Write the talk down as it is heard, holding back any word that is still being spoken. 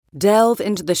Delve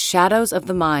into the shadows of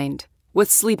the mind with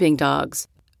Sleeping Dogs,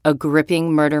 a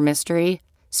gripping murder mystery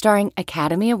starring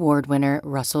Academy Award winner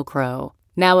Russell Crowe.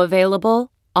 Now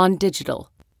available on digital.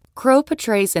 Crowe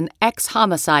portrays an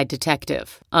ex-homicide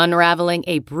detective unraveling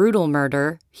a brutal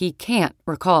murder he can't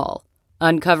recall.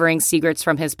 Uncovering secrets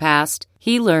from his past,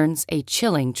 he learns a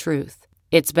chilling truth.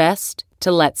 It's best to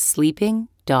let sleeping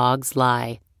dogs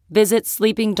lie. Visit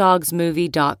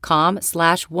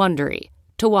sleepingdogsmovie.com/Wondery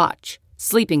to watch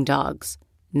Sleeping Dogs,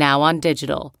 now on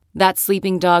digital. That's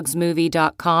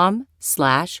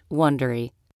sleepingdogsmovie.com/Wondery.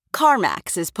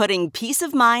 CarMax is putting peace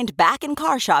of mind back in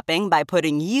car shopping by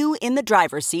putting you in the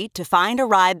driver's seat to find a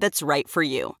ride that's right for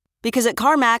you. Because at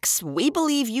CarMax, we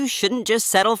believe you shouldn't just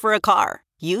settle for a car.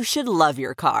 You should love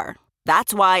your car.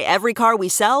 That's why every car we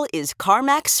sell is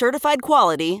CarMax certified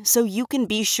quality, so you can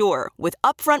be sure with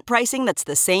upfront pricing that's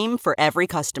the same for every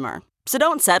customer. So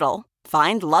don't settle.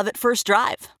 Find love at first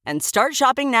drive and start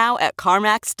shopping now at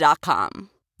CarMax.com.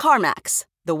 CarMax,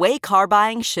 the way car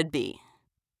buying should be.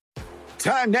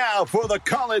 Time now for the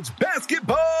College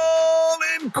Basketball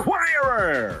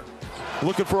Inquirer.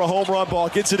 Looking for a home run ball,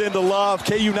 gets it into Love.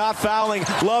 KU not fouling.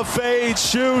 Love fades,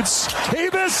 shoots. He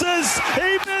misses,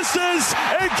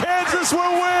 and Kansas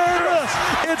will win.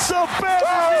 It's a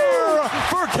banner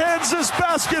for Kansas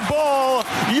basketball.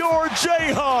 Your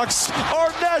Jayhawks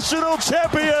are national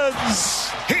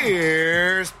champions.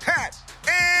 Here's Pat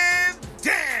and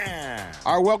Dan.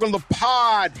 All right, welcome to the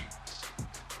pod.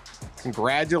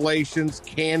 Congratulations,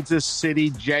 Kansas City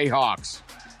Jayhawks.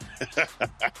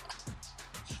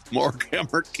 Mark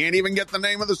Emmert can't even get the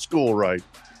name of the school right.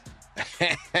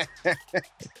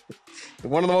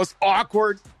 One of the most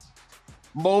awkward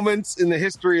moments in the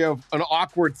history of an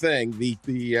awkward thing,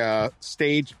 the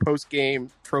stage post-game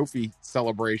trophy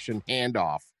celebration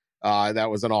handoff. That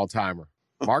was an all-timer.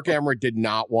 Mark Emmert did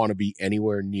not want to be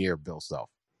anywhere near Bill Self.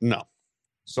 No.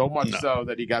 So much so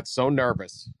that he got so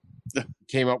nervous,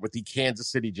 came up with the Kansas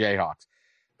City Jayhawks.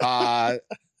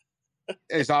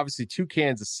 There's obviously two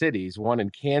Kansas Cities, one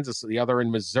in Kansas, the other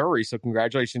in Missouri. So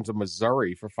congratulations to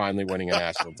Missouri for finally winning a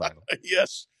national title.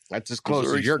 Yes. That's as close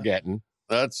as you're getting.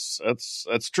 That's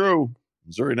true.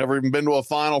 Missouri never even been to a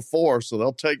Final Four, so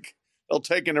they'll take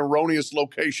an erroneous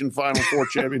location Final Four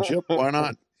championship. Why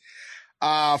not?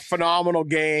 Phenomenal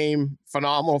game,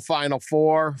 phenomenal Final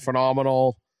Four,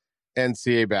 phenomenal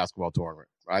NCAA basketball tournament.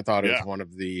 I thought it was one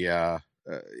of the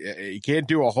you can't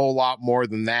do a whole lot more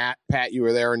than that. Pat, you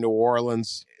were there in New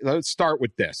Orleans. Let's start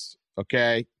with this,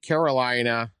 okay?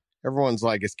 Carolina. Everyone's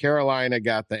like, is Carolina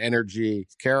got the energy?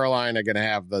 Is Carolina going to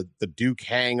have the Duke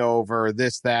hangover,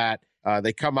 this, that?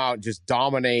 They come out and just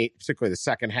dominate, particularly the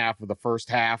second half of the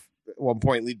first half. At one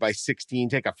point, lead by 16,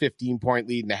 take a 15-point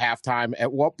lead into halftime.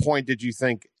 At what point did you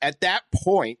think, at that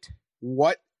point,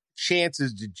 what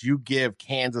chances did you give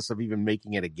Kansas of even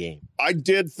making it a game? I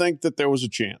did think that there was a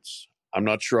chance. I'm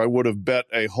not sure I would have bet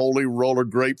a Holy Roller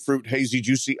Grapefruit Hazy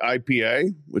Juicy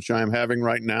IPA, which I am having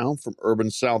right now from Urban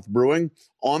South Brewing,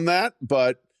 on that.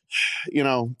 But,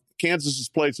 Kansas has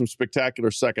played some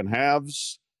spectacular second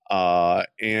halves.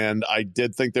 And I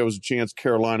did think there was a chance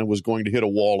Carolina was going to hit a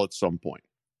wall at some point.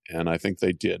 And I think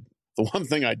they did. The one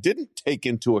thing I didn't take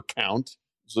into account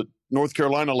is that North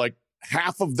Carolina, like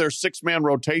half of their six-man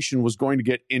rotation was going to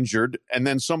get injured. And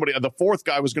then the fourth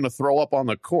guy was going to throw up on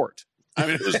the court. I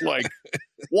mean, it was like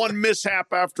one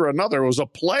mishap after another. It was a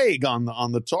plague on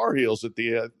the Tar Heels at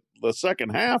the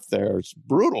second half there. It's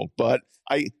brutal. But,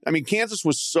 I mean, Kansas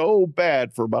was so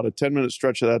bad for about a 10-minute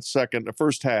stretch of the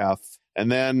first half.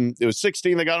 And then it was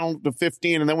 16. They got on to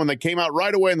 15. And then when they came out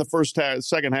right away in the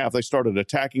second half, they started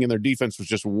attacking, and their defense was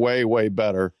just way, way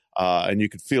better. And you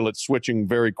could feel it switching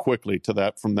very quickly to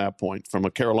that from that point, from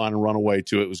a Carolina runaway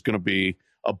to it was going to be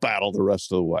a battle the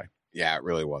rest of the way. Yeah, it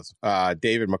really was.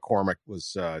 David McCormick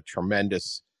was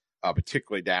tremendous,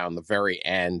 particularly down the very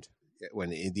end when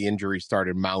the injury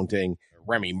started mounting.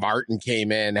 Remy Martin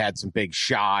came in, had some big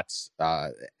shots.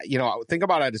 Think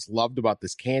about what I just loved about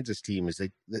this Kansas team is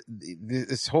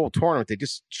this whole tournament, they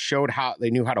just showed how they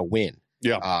knew how to win.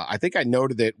 Yeah. I think I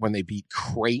noted it when they beat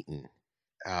Creighton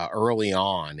early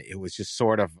on. It was just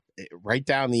sort of right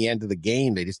down the end of the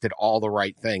game. They just did all the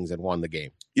right things and won the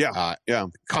game. Yeah.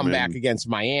 Come back against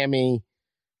Miami,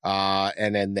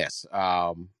 and then this.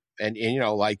 And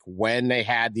like when they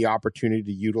had the opportunity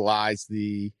to utilize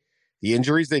the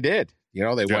injuries, they did. They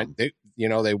went to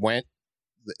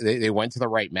the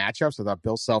right matchups. I thought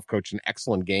Bill Self coached an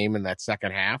excellent game in that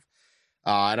second half.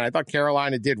 And I thought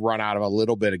Carolina did run out of a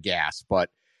little bit of gas, but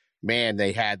man,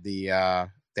 they had the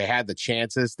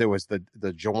chances. There was the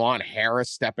Jawan Harris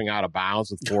stepping out of bounds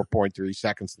with 4.3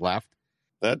 seconds left.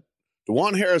 That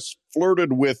DeJuan Harris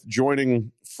flirted with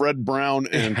joining Fred Brown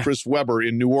and Chris Webber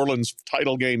in New Orleans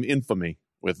title game infamy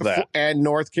with that. And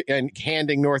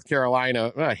handing North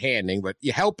Carolina, not handing, but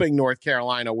helping North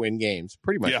Carolina win games.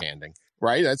 Pretty much handing,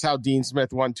 right? That's how Dean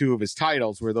Smith won 2 of his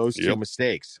titles, were those 2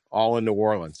 mistakes, all in New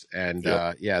Orleans. And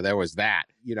there was that.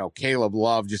 Caleb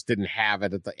Love just didn't have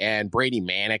it at the end. Brady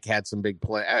Manick had some big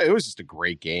play. It was just a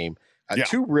great game.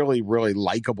 2 really, really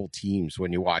likable teams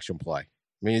when you watch them play.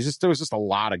 I mean, there was just a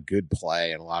lot of good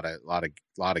play and a lot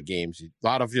of games. A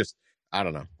lot of just, I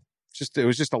don't know. It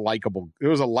was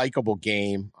a likable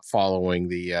game following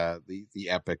the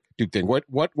epic Duke thing.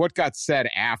 What got said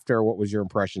after? What was your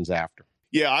impressions after?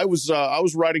 Yeah, I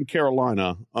was writing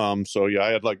Carolina. I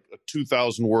had like a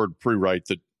 2,000 word pre-write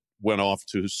that went off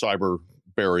to cyber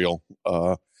burial.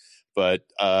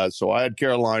 So I had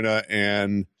Carolina,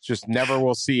 and just never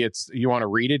will see it. You want to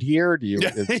read it here? Do you?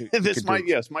 This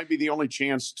might be the only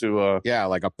chance to.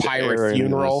 Like a pirate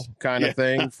funeral kind of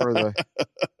thing for the.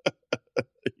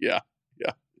 Yeah.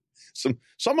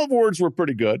 Some of the words were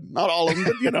pretty good. Not all of them,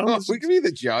 but we can be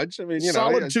the judge. I mean,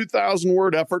 solid 2,000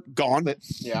 word effort gone. Would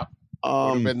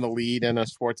have been the lead in a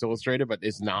Sports Illustrated, but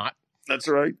is not. That's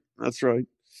right.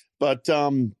 But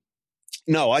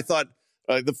no, I thought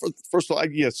first of all,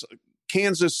 yes,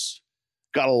 Kansas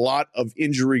got a lot of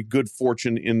injury good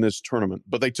fortune in this tournament,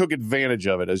 but they took advantage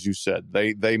of it, as you said.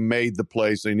 They made the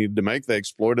plays they needed to make. They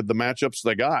exploited the matchups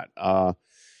they got.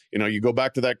 You go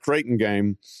back to that Creighton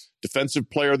game. Defensive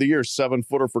Player of the Year,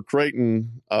 7-footer for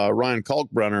Creighton, Ryan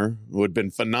Kalkbrenner, who had been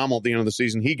phenomenal at the end of the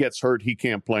season. He gets hurt. He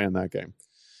can't play in that game.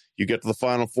 You get to the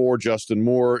Final Four, Justin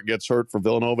Moore gets hurt for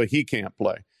Villanova. He can't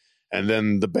play. And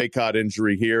then the Bacot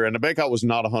injury here. And the Bacot was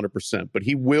not 100%, but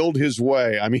he willed his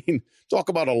way. I mean, talk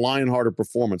about a lion-hearted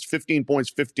performance. 15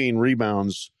 points, 15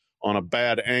 rebounds on a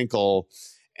bad ankle.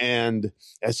 And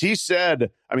as he said,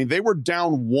 I mean, they were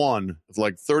down 1 with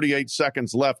like 38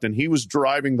 seconds left, and he was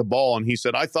driving the ball. And he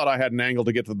said, I thought I had an angle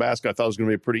to get to the basket. I thought it was going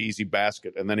to be a pretty easy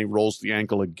basket. And then he rolls the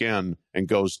ankle again and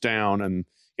goes down. And,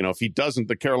 if he doesn't,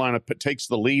 the Carolina takes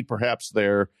the lead perhaps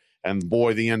there. And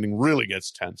boy, the ending really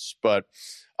gets tense. But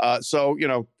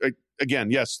again,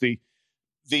 yes,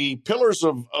 the pillars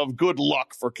of good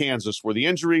luck for Kansas were the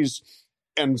injuries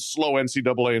and slow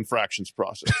NCAA infractions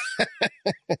process.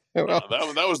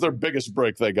 That was their biggest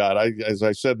break they got. As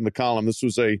I said in the column, this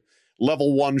was a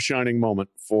level 1 shining moment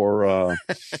for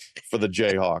the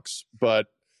Jayhawks. But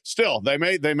still, they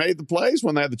made the plays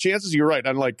when they had the chances. You're right.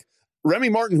 And like Remy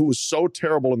Martin, who was so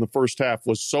terrible in the first half,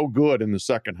 was so good in the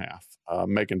second half,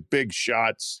 making big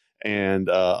shots. And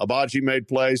Agbaji made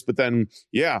plays. But then,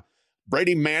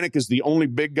 Brady Manick is the only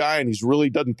big guy, and he's really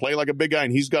doesn't play like a big guy,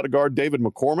 and he's got to guard David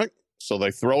McCormick. So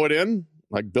they throw it in.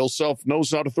 Like Bill Self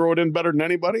knows how to throw it in better than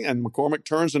anybody, and McCormick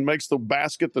turns and makes the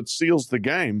basket that seals the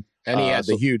game. And he had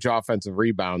the huge offensive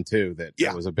rebound too.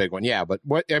 That was a big one. Yeah, but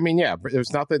there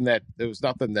was nothing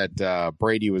that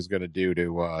Brady was going to do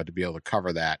to be able to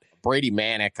cover that. Brady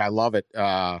Manick, I love it.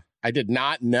 I did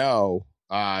not know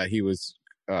he was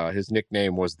his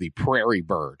nickname was the Prairie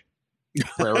Bird.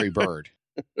 Prairie Bird.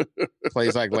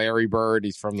 Plays like Larry Bird.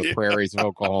 He's from the prairies of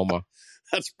Oklahoma.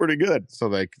 That's pretty good. So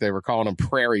they were calling him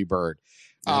Prairie Bird.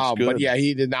 But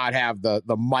he did not have the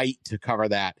might to cover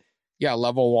that. Yeah,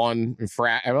 level 1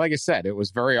 like I said, it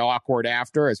was very awkward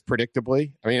after, as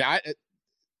predictably. I mean,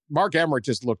 Mark Emmert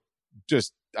just looked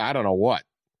I don't know what,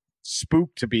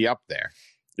 spooked to be up there.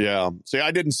 Yeah. See, I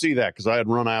didn't see that because I had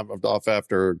run off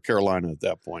after Carolina at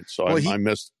that point. So I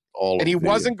missed all of it. And he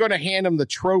wasn't going to hand him the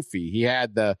trophy. He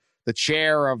had the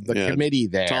chair of the committee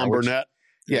there. Tom Burnett.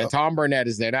 Yeah, Tom Burnett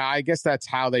is there. Now, I guess that's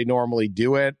how they normally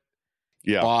do it.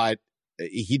 Yeah. But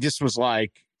he just was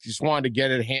like, just wanted to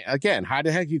get it. Again, how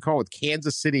the heck do you call it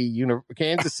Kansas City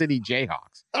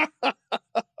Jayhawks?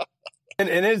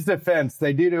 In his defense,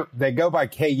 they go by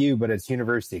KU, but it's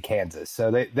University of Kansas.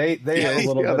 So they have a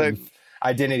little bit of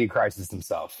identity crisis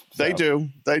themselves. So. They do.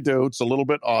 It's a little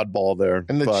bit oddball there.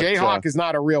 And the Jayhawk is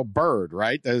not a real bird,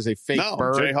 right? That is a fake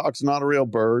bird. Jayhawk's not a real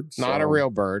bird. Not a real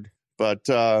bird. But,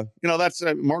 that's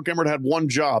Mark Emmert had one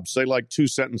job, say like 2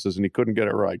 sentences, and he couldn't get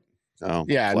it right. So,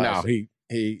 classic.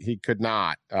 He could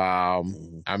not.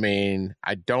 I mean,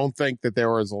 I don't think that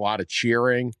there was a lot of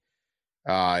cheering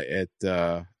in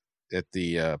the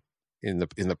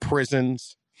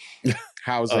prisons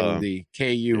housing the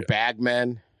KU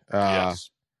bagmen.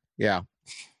 Yes. Yeah.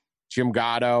 Jim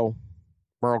Gatto,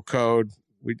 Merle Code.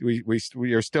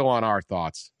 We are still on our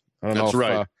thoughts. I don't know if,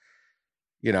 right.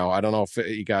 I don't know if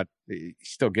you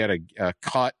still get a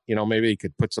cut. Maybe you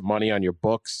could put some money on your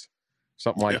books,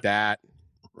 something like that.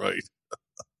 Right.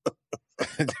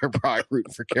 they're probably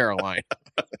rooting for Carolina.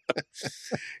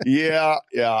 Yeah.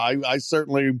 I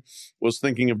certainly was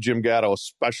thinking of Jim Gatto,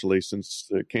 especially since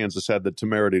Kansas had the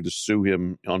temerity to sue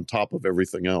him on top of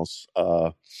everything else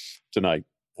tonight.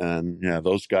 And yeah,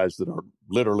 those guys that are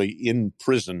literally in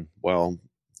prison while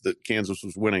that Kansas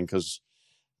was winning because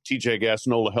TJ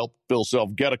Gassnola helped Bill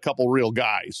Self get a couple real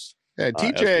guys. Yeah,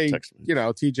 TJ,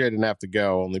 TJ didn't have to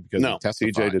go only because he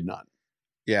testified. TJ did not.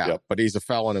 Yeah, but he's a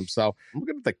felon himself. I'm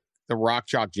looking at the Rock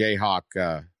Chalk Jayhawk.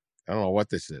 I don't know what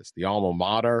this is. The alma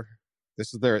mater.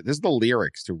 This is the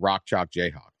lyrics to Rock Chalk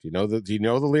Jayhawk. Do you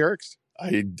know the lyrics?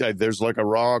 There's like a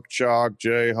Rock Chalk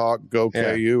Jayhawk Go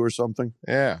KU or something.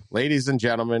 Yeah, ladies and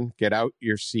gentlemen, get out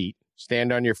your seat,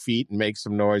 stand on your feet, and make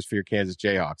some noise for your Kansas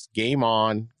Jayhawks. Game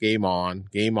on, game on,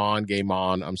 game on, game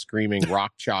on. I'm screaming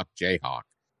Rock Chalk Jayhawk.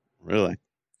 Really?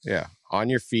 Yeah. On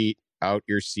your feet, out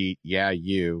your seat. Yeah,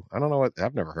 you. I don't know what.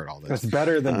 I've never heard all this. It's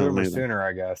better than Boomer Sooner,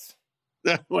 I guess.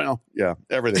 Well, yeah.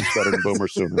 Everything's better than Boomer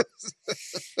Sooner.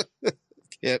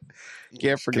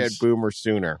 Can't forget Boomer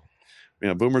Sooner.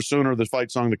 Yeah, Boomer Sooner, the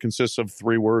fight song that consists of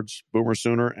 3 words, Boomer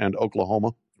Sooner and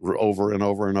Oklahoma, over and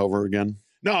over and over again.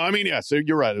 No, I mean, so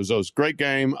you're right. It was a great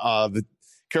game. The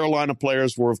Carolina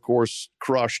players were, of course,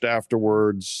 crushed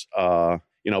afterwards.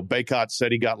 Baycott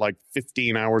said he got like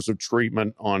 15 hours of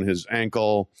treatment on his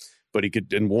ankle, but he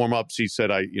could, in warm-ups, he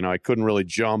said, I couldn't really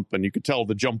jump. And you could tell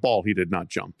the jump ball, he did not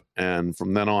jump. And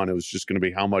from then on, it was just going to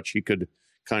be how much he could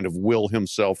kind of will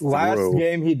himself through. Last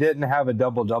game he didn't have a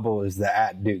double-double was the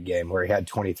at Duke game where he had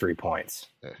 23 points.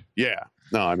 Yeah.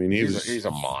 No, I mean, he's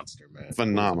a monster, man.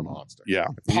 Phenomenal. Monster. Yeah.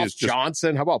 Puff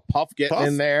Johnson. How about Puff getting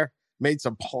in there? Made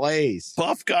some plays.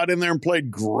 Puff got in there and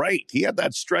played great. He had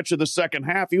that stretch of the second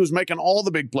half. He was making all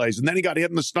the big plays, and then he got hit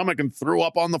in the stomach and threw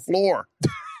up on the floor.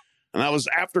 And that was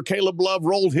after Caleb Love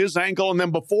rolled his ankle, and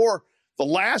then before the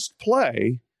last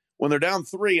play, when they're down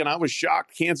 3, and I was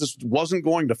shocked Kansas wasn't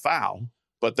going to foul,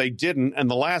 but they didn't. And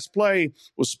the last play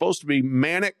was supposed to be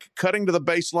Manic cutting to the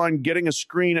baseline, getting a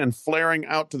screen, and flaring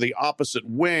out to the opposite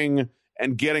wing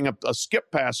and getting a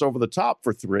skip pass over the top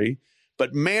for 3.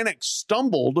 But Manic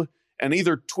stumbled and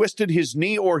either twisted his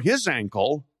knee or his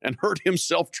ankle and hurt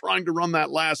himself trying to run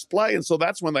that last play. And so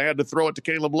that's when they had to throw it to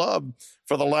Caleb Love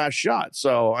for the last shot.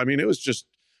 So, I mean, it was just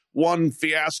one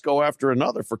fiasco after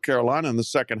another for Carolina in the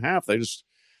second half.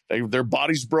 Their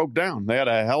bodies broke down. They had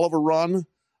a hell of a run,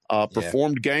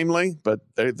 performed gamely, but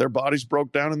their bodies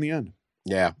broke down in the end.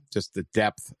 Yeah, just the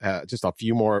depth, just a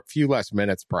few less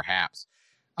minutes perhaps.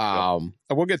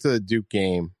 We'll get to the Duke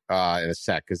game in a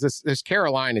sec, because this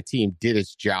Carolina team did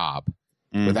its job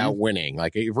without winning.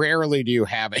 Like, rarely do you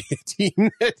have a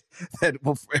team that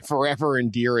will forever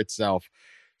endear itself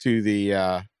to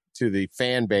the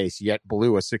fan base, yet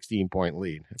blew a 16-point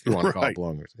lead, if you want to call it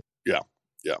blowing. Yeah.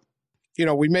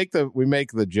 We make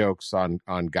the jokes on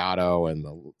Gatto and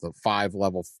the 5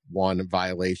 level 1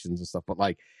 violations and stuff, but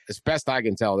like, as best I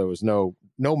can tell, there was no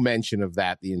mention of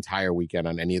that the entire weekend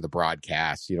on any of the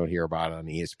broadcasts. You don't hear about it on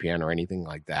ESPN or anything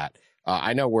like that.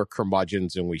 I know we're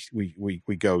curmudgeons and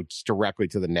we go directly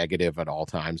to the negative at all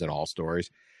times in all stories.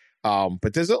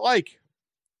 But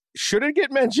should it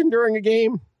get mentioned during a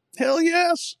game? Hell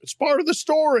yes. It's part of the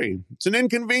story. It's an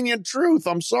inconvenient truth.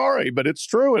 I'm sorry, but it's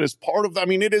true. It is part of,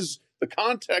 it is the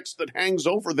context that hangs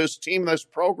over this team, this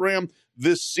program,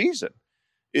 this season,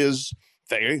 is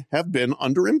they have been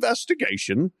under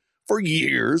investigation for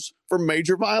years for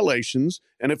major violations.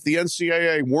 And if the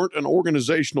NCAA weren't an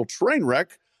organizational train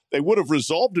wreck, they would have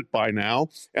resolved it by now.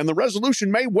 And the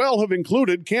resolution may well have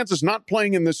included Kansas not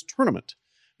playing in this tournament,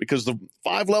 because the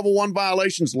 5 level 1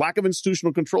 violations, lack of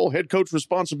institutional control, head coach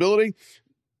responsibility,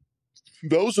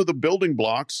 those are the building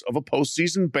blocks of a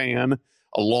postseason ban,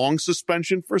 a long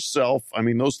suspension for self.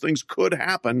 Those things could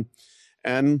happen,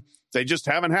 and they just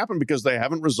haven't happened because they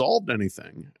haven't resolved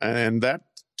anything. And that,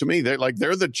 to me,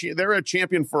 they're a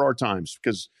champion for our times,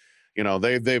 because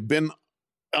they've been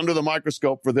under the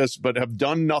microscope for this, but have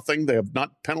done nothing. They have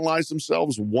not penalized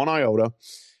themselves one iota,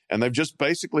 and they've just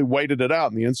basically waited it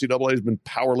out. And the NCAA has been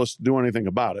powerless to do anything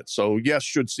about it. So yes,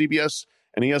 should CBS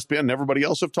and ESPN and everybody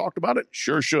else have talked about it?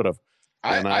 Sure should have.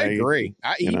 I agree.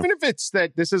 Even if it's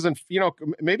that this isn't,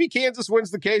 maybe Kansas wins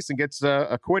the case and gets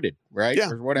acquitted, right? Yeah,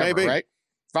 or whatever, maybe. Right?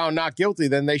 Found not guilty,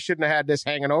 then they shouldn't have had this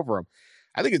hanging over them.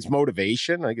 I think it's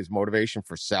motivation. I think it's motivation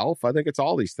for self. I think it's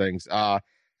all these things. I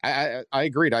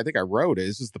agreed. I think I wrote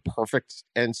this is the perfect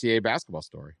NCAA basketball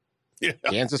story. Yeah,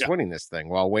 Kansas winning this thing.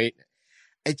 Well, wait,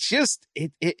 it's just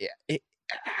it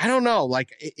I don't know.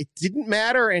 Like, it didn't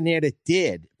matter, and yet it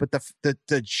did. But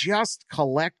the just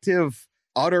collective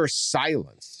utter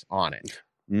silence on it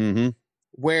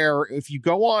where if you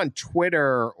go on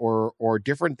Twitter or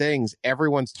different things,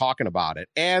 everyone's talking about it.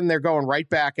 And they're going right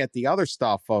back at the other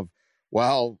stuff of,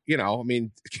 well,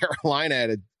 Carolina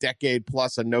had a decade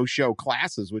plus of no-show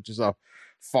classes, which is a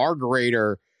far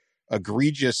greater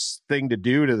egregious thing to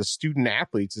do to the student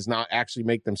athletes, is not actually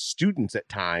make them students at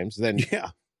times than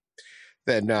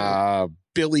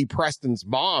Billy Preston's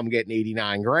mom getting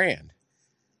 $89,000.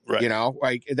 Right.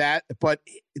 Like that. But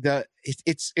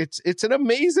it's an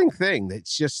amazing thing.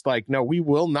 It's just like, no, we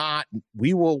will sanitize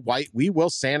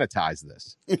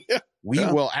this. We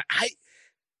will.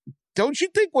 Don't you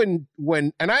think when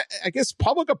and I guess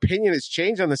public opinion has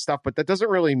changed on this stuff, but that doesn't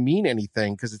really mean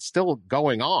anything because it's still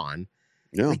going on.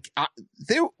 Yeah.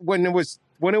 When it was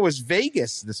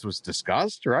Vegas, this was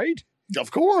discussed, right?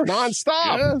 Of course.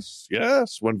 Nonstop.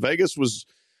 Yes. When Vegas was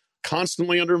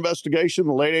constantly under investigation in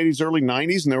the late 80s, early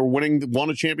 90s, and they won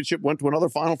a championship, went to another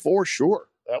Final Four. Sure.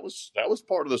 That was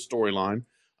part of the storyline.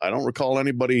 I don't recall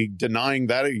anybody denying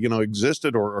that,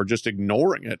 existed or just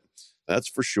ignoring it. That's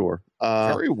for sure.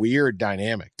 Very weird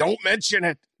dynamic. Don't mention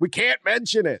it. We can't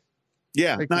mention it.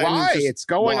 Yeah. Why? It's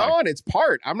going on. It's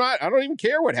part. I don't even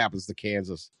care what happens to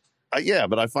Kansas.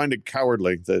 But I find it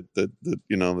cowardly that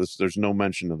there's no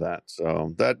mention of that.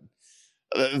 So that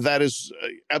is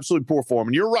absolutely poor form.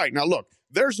 And you're right. Now, look,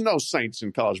 there's no saints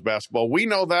in college basketball. We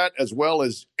know that as well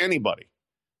as anybody.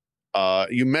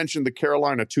 You mentioned the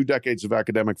Carolina 2 decades of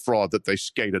academic fraud that they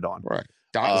skated on. Right.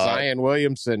 Zion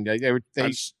Williamson.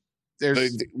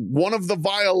 There's one of the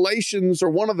violations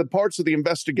or one of the parts of the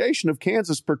investigation of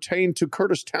Kansas pertained to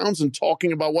Curtis Townsend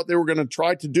talking about what they were going to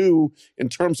try to do in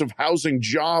terms of housing,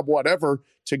 job, whatever,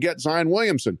 to get Zion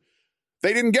Williamson.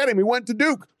 They didn't get him. He went to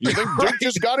Duke. You think Duke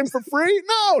just got him for free?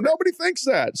 No, nobody thinks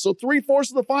that. So 3/4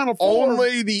 of the Final Four.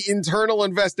 Only the internal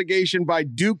investigation by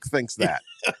Duke thinks that.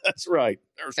 That's right.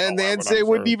 And the NCAA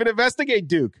wouldn't even investigate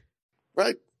Duke.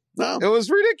 Right. No. It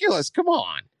was ridiculous. Come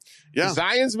on. Yeah.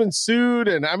 Zion's been sued,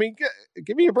 and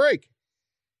give me a break.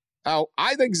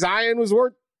 I think Zion was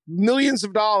worth millions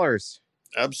of dollars.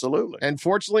 Absolutely. And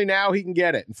fortunately, now he can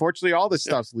get it. And fortunately, all this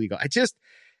stuff's legal.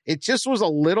 It just was a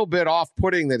little bit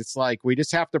off-putting that it's like, we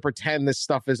just have to pretend this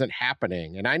stuff isn't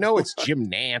happening. And I know it's Jim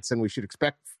Nantz, and we should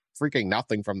expect freaking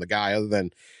nothing from the guy other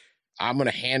than I'm going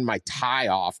to hand my tie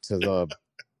off to the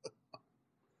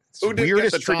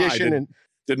weirdest tradition.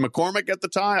 Did McCormick get the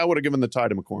tie? I would have given the tie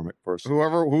to McCormick personally.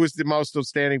 Who was the most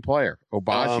outstanding player?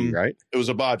 Obagi, right? It was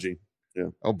Obagi. Yeah.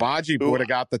 Obagi would have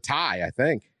got the tie, I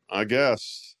think. I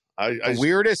guess.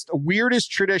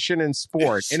 Weirdest tradition in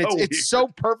sport. It's so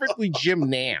perfectly Jim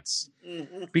Nantz.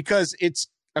 Because it's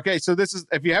okay, so this is,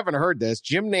 if you haven't heard this,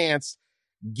 Jim Nantz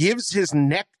gives his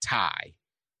necktie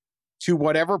to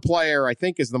whatever player I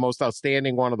think is the most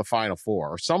outstanding one of the Final Four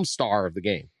or some star of the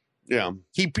game. Yeah.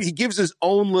 He gives his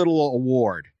own little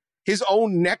award, his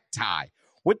own necktie.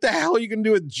 What the hell are you going to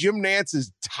do with Jim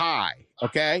Nantz's tie?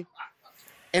 Okay.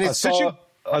 And it's I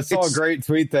saw a great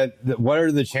tweet that what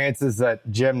are the chances that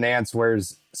Jim Nantz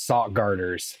wears sock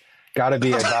garters? Got to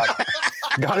be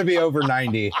over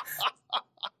 90.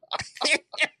 You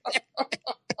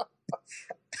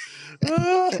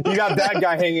got that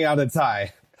guy hanging out a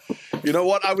tie. You know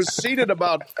what? I was seated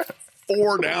about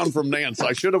 4 down from Nance.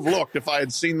 I should have looked. If I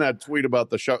had seen that tweet about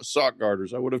the sock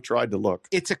garters, I would have tried to look.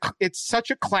 It's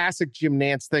such a classic Jim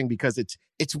Nantz thing because it's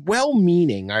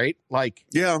well-meaning, right? Like,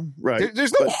 yeah, right.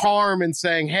 There's no harm in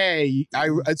saying, "Hey,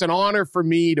 it's an honor for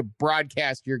me to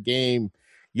broadcast your game,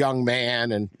 young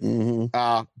man." And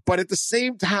but at the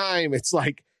same time, it's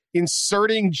like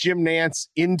inserting Jim Nantz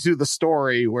into the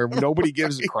story where nobody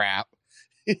gives a crap.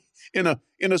 In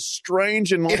a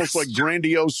strange and almost like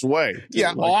grandiose way.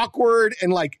 Yeah, like, awkward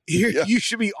and like you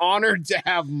should be honored to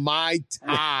have my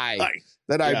tie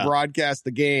that I broadcast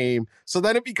the game. So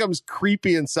then it becomes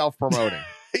creepy and self-promoting.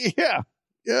 Yeah.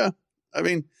 I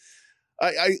mean,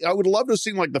 I would love to have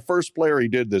seen like the first player he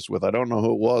did this with. I don't know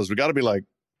who it was. We got to be like,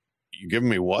 you giving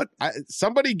me what?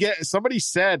 Somebody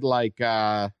said like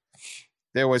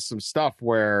there was some stuff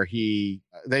where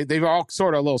they've all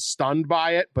sort of a little stunned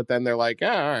by it, but then they're like, all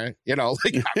right,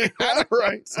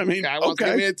 right. I mean,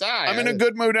 give me a tie. I'm in a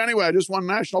good mood anyway. I just won a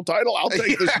national title. I'll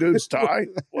take this dude's tie.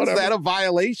 Was that a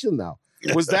violation though?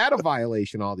 Was that a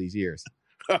violation all these years?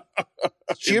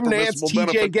 Jim Nantz,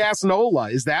 TJ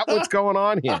Gasnola. Is that what's going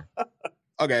on here?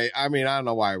 Okay. I mean, I don't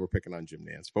know why we're picking on Jim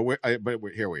Nantz, but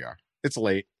here we are. It's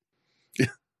late.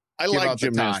 I like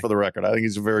Jim Nantz for the record. I think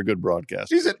he's a very good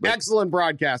broadcaster. He's an excellent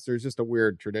broadcaster. It's just a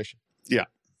weird tradition. Yeah.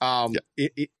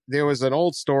 There was an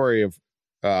old story of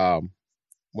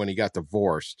when he got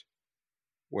divorced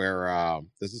where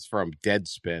this is from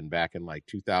Deadspin back in like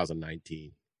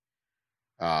 2019.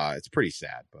 It's pretty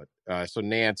sad, but so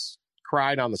Nantz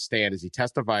cried on the stand as he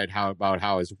testified about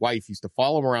how his wife used to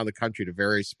follow him around the country to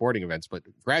various sporting events, but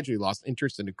gradually lost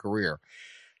interest in a career.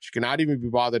 She could not even be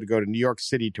bothered to go to New York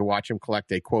City to watch him collect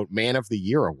a, quote, Man of the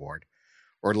Year award,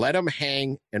 or let him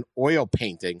hang an oil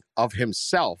painting of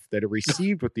himself that he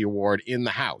received with the award in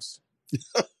the house.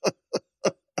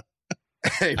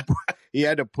 He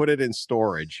had to put it in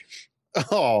storage.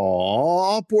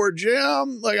 Oh, poor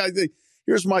Jim. Like,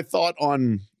 here's my thought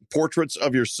on portraits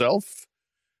of yourself.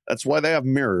 That's why they have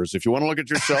mirrors. If you want to look at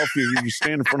yourself, you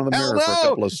stand in front of the mirror for a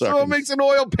couple of seconds. So it makes an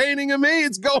oil painting of me.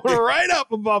 It's going right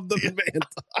up above the man.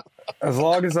 As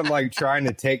long as I'm like trying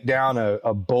to take down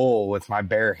a bull with my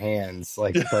bare hands,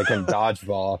 like in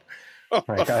dodgeball,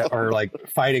 or like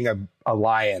fighting a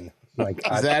lion. Like,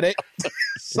 is that it?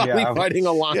 Sully fighting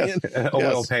a lion? Yeah.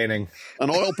 Oil painting. An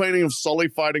oil painting of Sully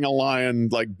fighting a lion,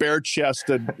 like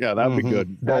bare-chested. Yeah, that'd be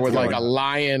good. Or with like a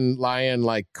lion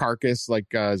like carcass,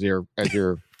 like as your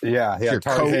yeah, your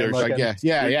coat, I guess.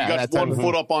 Yeah. You got one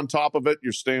foot up on top of it.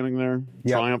 You're standing there.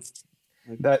 Yeah. Triumph.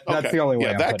 That's the only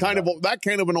way. Yeah, that kind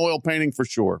of an oil painting for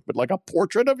sure. But like a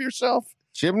portrait of yourself.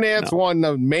 Jim Nantz won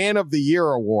the Man of the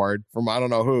Year award from I don't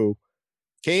know who.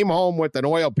 Came home with an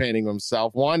oil painting of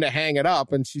himself, wanted to hang it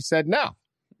up, and she said no.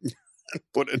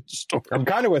 Put it in storage. I'm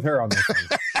kind of with her on this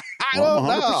one. I don't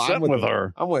know. I'm with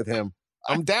her. I'm with him.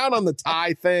 I'm down on the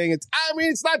tie thing.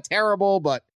 It's not terrible,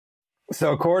 but.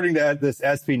 So according to this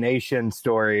SB Nation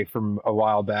story from a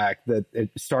while back, that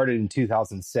it started in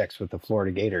 2006 with the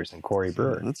Florida Gators and Corey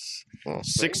Brewer. That's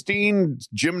 16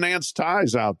 Jim Nantz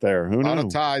ties out there. Who knows? A lot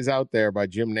of ties out there by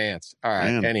Jim Nantz. All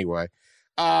right. Man. Anyway.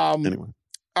 All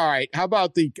right. How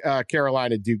about the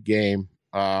Carolina Duke game?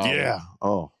 Yeah.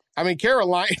 Oh. I mean,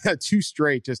 Carolina, 2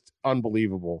 straight, just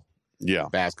unbelievable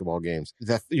basketball games.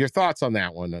 Your thoughts on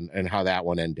that one and how that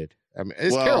one ended? I mean,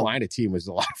 this Carolina team was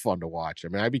a lot of fun to watch. I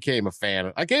mean, I became a fan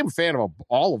of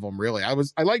all of them, really.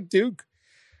 I like Duke.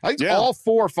 I think all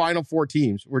 4 Final Four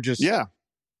teams were just. Yeah,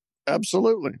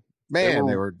 absolutely. Man,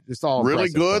 they were just all really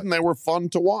good, and they were fun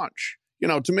to watch. You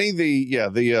know, to me,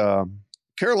 the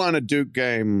Carolina Duke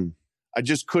game, I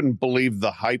just couldn't believe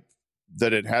the hype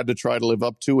that it had to try to live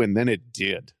up to, and then it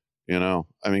did. You know,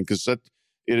 I mean, because it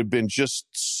had been just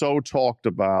so talked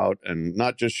about, and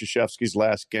not just Krzyzewski's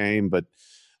last game, but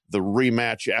the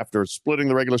rematch after splitting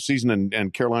the regular season,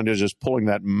 and Carolina just pulling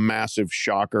that massive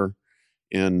shocker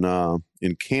in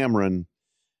Cameron,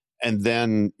 and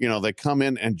then they come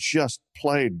in and just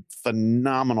played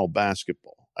phenomenal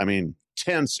basketball. I mean,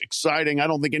 tense, exciting. I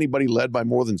don't think anybody led by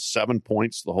more than 7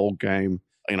 points the whole game.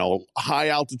 High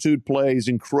altitude plays,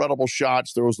 incredible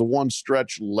shots. There was the one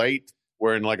stretch late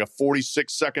where in like a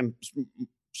 46-second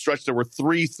stretch, there were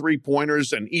 3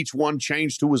 3-pointers and each one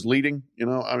changed who was leading.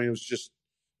 I mean,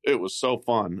 it was so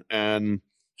fun. And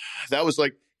that was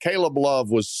like Caleb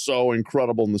Love was so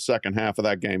incredible in the second half of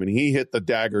that game. And he hit the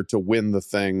dagger to win the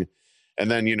thing. And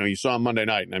then, you saw him Monday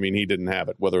night. And I mean, he didn't have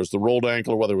it, whether it was the rolled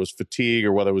ankle or whether it was fatigue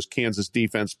or whether it was Kansas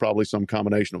defense, probably some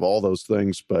combination of all those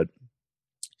things. But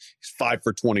he's 5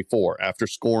 for 24 after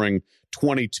scoring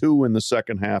 22 in the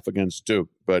second half against Duke.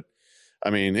 But I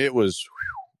mean, it was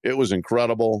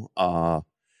incredible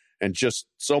and just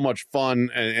so much fun.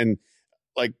 And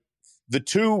like the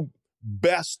 2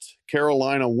 best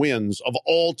Carolina wins of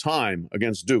all time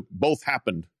against Duke both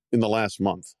happened in the last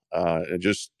month.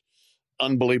 Just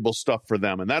unbelievable stuff for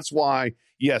them. And that's why,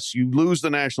 yes, you lose the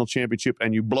national championship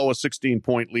and you blow a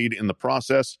 16-point lead in the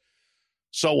process.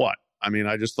 So what? I mean,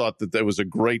 I just thought that there was a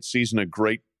great season, a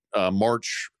great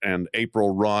March and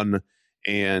April run,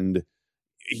 and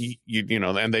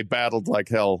and they battled like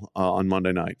hell on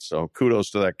Monday night. So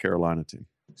kudos to that Carolina team.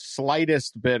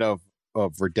 Slightest bit of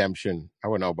redemption. I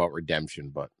wouldn't know about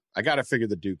redemption, but I got to figure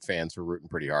the Duke fans were rooting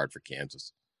pretty hard for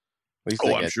Kansas.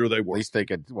 I'm sure they were. At least they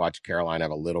could watch Carolina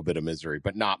have a little bit of misery,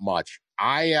 but not much.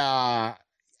 I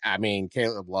mean,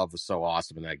 Caleb Love was so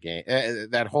awesome in that game.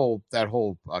 That whole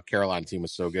Carolina team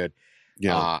was so good.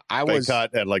 Yeah,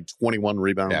 Baycott had like 21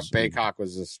 rebounds. Yeah, Baycott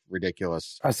was just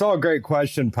ridiculous. I saw a great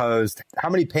question posed. How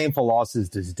many painful losses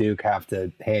does Duke have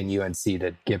to hand UNC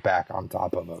to get back on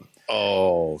top of them?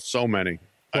 Oh, so many.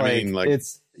 I mean,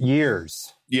 it's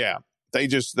years. Yeah, they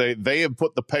have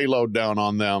put the payload down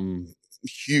on them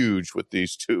huge with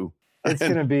these 2. It's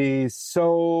going to be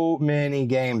so many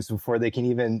games before they can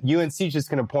even. UNC's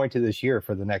just going to point to this year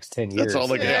for the next 10 years. That's all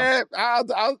they get. I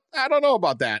don't know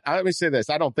about that. Let me say this.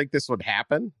 I don't think this would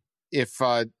happen if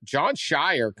John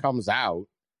Shire comes out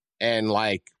and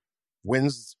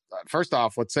wins. First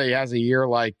off, let's say he has a year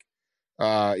like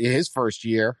his first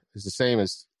year is the same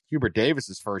as Hubert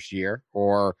Davis's first year,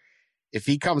 or if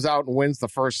he comes out and wins the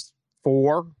first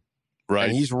 4, right,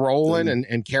 and he's rolling,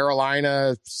 and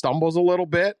Carolina stumbles a little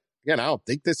bit. I don't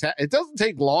think it doesn't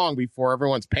take long before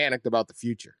everyone's panicked about the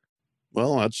future.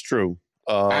 Well, that's true.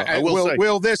 I will say,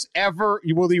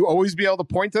 will you always be able to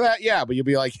point to that? Yeah, but you'll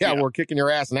be like, yeah. We're kicking your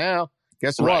ass now.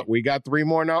 Guess what? We got 3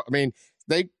 more now. I mean,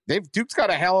 Duke's got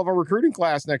a hell of a recruiting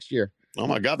class next year. Oh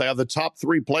my God, they have the top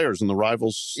 3 players in the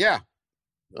rivals. Yeah.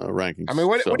 Rankings. I mean,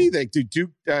 what do you think?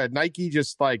 Duke Nike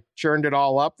just like churned it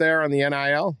all up there on the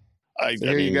NIL?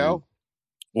 Here you go.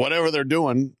 Whatever they're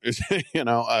doing,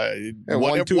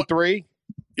 1, 2, 3.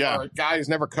 Yeah, for a guy who's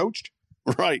never coached.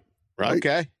 Right.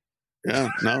 Okay. Yeah.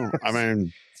 No, I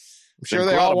mean, I'm sure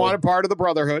they all wanted part of the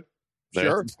brotherhood.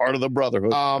 Sure, part of the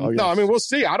brotherhood. Yes. No, I mean, we'll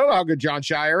see. I don't know how good John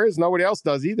Shire is. Nobody else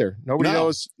does either. Nobody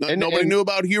knows. Nobody knew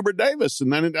about Hubert Davis,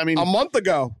 and then a month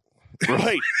ago.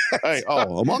 Right.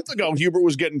 A month ago, Hubert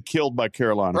was getting killed by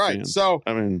Carolina fans. So,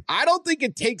 I don't think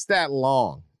it takes that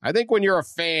long. I think when you're a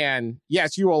fan,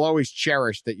 yes, you will always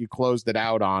cherish that you closed it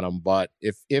out on them. But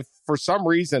if for some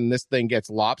reason this thing gets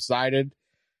lopsided,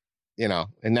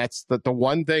 and that's the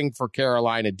one thing for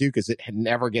Carolina Duke is it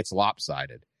never gets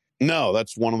lopsided. No,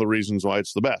 that's one of the reasons why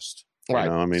it's the best. Right.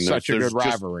 Such a good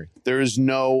rivalry. There is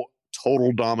no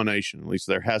total domination. At least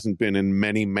there hasn't been in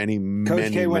many, many,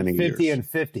 Coach K went 50 years. and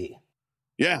 50.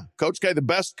 Yeah. Coach K, the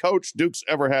best coach Duke's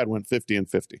ever had, went 50 and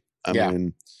 50. I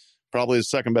mean, probably the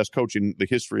second best coach in the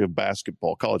history of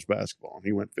basketball, college basketball. And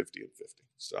he went 50 and 50.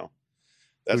 So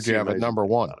who'd you have at number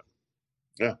 1?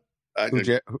 Yeah.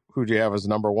 Who'd you have as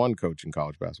number 1 coach in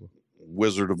college basketball?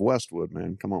 Wizard of Westwood,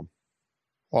 man. Come on.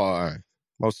 Well, all right.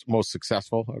 Most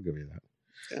successful. I'll give you that.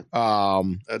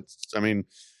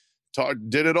 Yeah.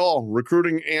 Did it all,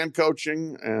 recruiting and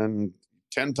coaching, and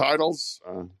 10 titles.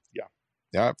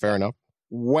 Yeah, fair enough.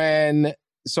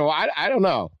 So I don't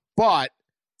know, but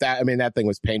that thing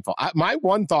was painful. My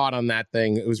one thought on that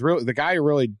thing, it was really the guy who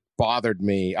really bothered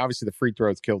me. Obviously, the free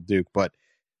throws killed Duke, but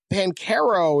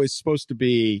Banchero is supposed to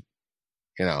be,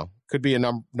 could be a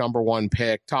number 1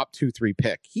 pick, top 2-3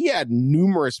 pick. He had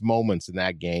numerous moments in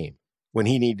that game when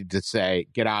he needed to say,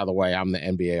 get out of the way, I'm the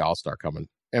NBA All-Star coming.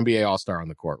 NBA All-Star on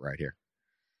the court right here.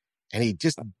 And he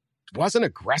just wasn't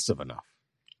aggressive enough.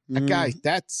 That guy,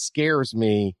 that scares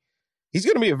me. He's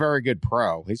going to be a very good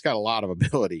pro. He's got a lot of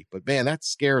ability. But, man, that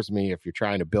scares me if you're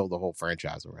trying to build a whole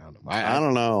franchise around him. I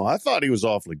don't know. I thought he was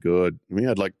awfully good. He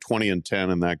had like 20 and 10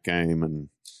 in that game. And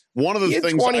one of the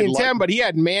things 20 and 10, but he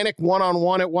had Manic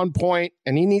one-on-one at one point,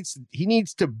 and he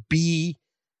needs to be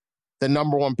the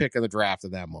number 1 pick in the draft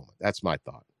at that moment. That's my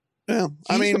thought. Yeah,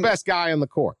 he's the best guy on the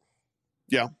court.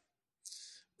 Yeah,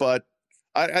 but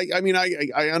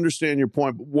I understand your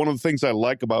point. But one of the things I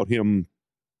like about him,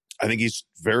 I think he's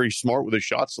very smart with his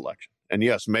shot selection. And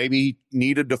yes, maybe he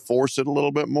needed to force it a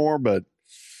little bit more, but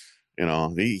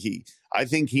I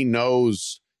think he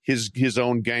knows his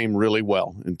own game really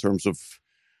well in terms of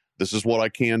this is what I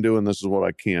can do and this is what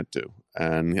I can't do.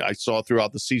 And I saw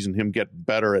throughout the season him get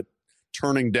better at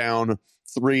turning down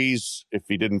threes if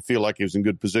he didn't feel like he was in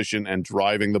good position and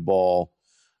driving the ball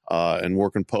and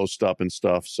working post up and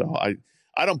stuff. So I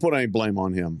don't put any blame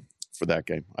on him for that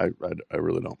game. I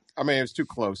really don't. I mean, it's too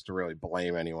close to really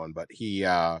blame anyone, but he,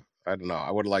 I don't know.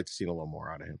 I would have liked to see a little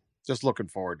more out of him. Just looking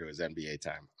forward to his NBA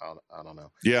time. I don't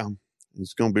know. Yeah,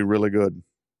 it's going to be really good.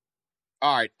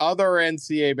 All right. Other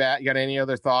NCAA you got any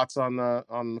other thoughts on the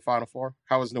Final Four?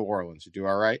 How was New Orleans? You do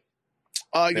all right?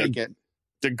 Make it.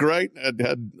 Did great. Had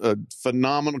a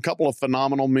couple of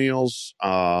phenomenal meals.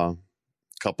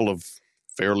 Couple of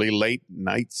fairly late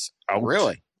nights out.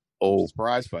 Really? Oh,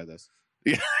 surprised by this.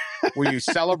 Yeah. Were you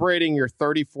celebrating your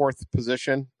 34th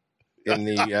position in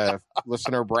the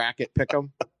listener bracket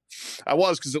pick'em? I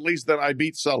was, because at least then I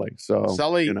beat Sully. So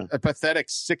Sully, a pathetic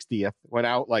 60th, went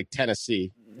out like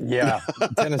Tennessee. Yeah,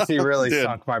 Tennessee really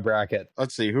sunk my bracket.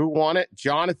 Let's see who won it.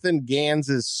 Jonathan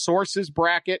Gans's Sources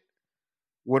bracket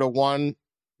would have won.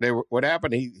 What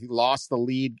happened? He lost the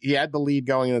lead. He had the lead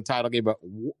going in the title game, but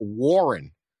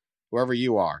Warren, whoever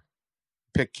you are,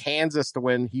 picked Kansas to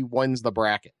win. He wins the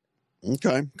bracket.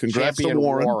 Okay, congrats Champion to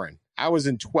Warren. I was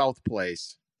in 12th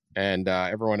place, and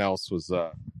everyone else was.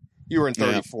 You were in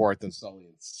 34th, and Sully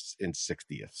in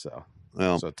 60th. So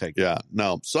take it. Yeah.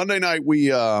 No, Sunday night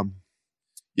we went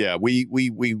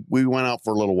out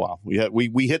for a little while.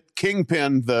 We hit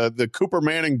Kingpin, the Cooper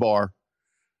Manning bar,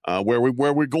 where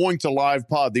we're going to live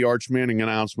pod the Arch Manning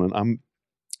announcement.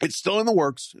 It's still in the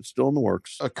works.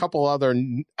 A couple other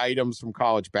items from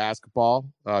college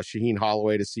basketball. Shaheen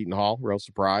Holloway to Seton Hall. Real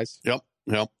surprise. Yep.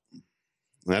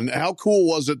 And how cool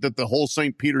was it that the whole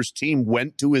St. Peter's team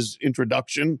went to his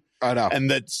introduction? I know. And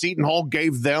that Seton Hall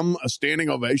gave them a standing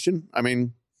ovation? I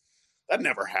mean, that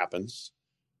never happens.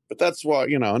 But that's why,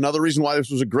 another reason why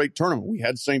this was a great tournament. We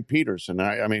had St. Peter's. And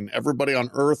I mean, everybody on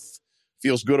earth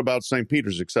feels good about St.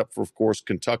 Peter's, except for, of course,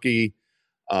 Kentucky,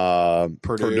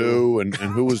 Purdue, and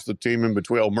who was the team in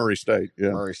between? Oh, Murray State.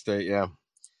 Yeah. Murray State, yeah.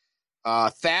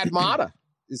 Thad Matta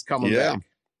is coming back.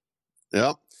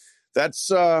 Yeah.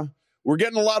 That's we're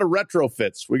getting a lot of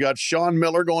retrofits. We got Sean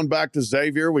Miller going back to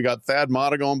Xavier. We got Thad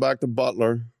Matta going back to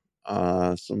Butler.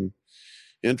 Some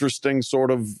interesting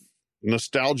sort of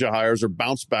nostalgia hires or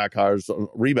bounce back hires,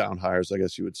 rebound hires, I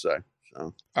guess you would say.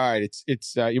 So. All right,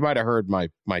 it's you might have heard my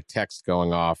text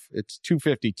going off. It's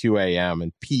 2:52 a.m.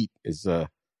 and Pete is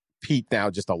now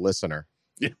just a listener.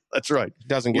 Yeah, that's right.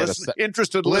 Doesn't get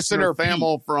interested listener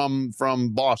from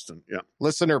Boston. Yeah,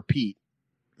 listener Pete.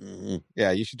 Mm-hmm.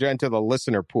 Yeah, you should enter the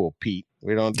listener pool, Pete.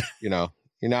 We don't, you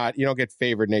don't get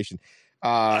favored nation.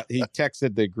 He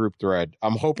texted the group thread.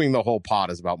 I'm hoping the whole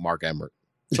pod is about Mark Emmert.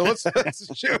 So let's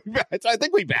I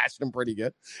think we bashed him pretty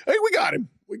good. Hey, we got him.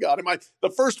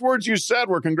 The first words you said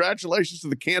were congratulations to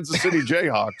the Kansas City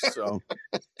Jayhawks. So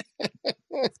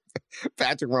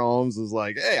Patrick Mahomes is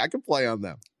like, hey, I can play on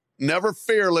them. Never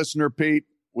fear, listener Pete.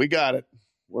 We got it.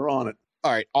 We're on it.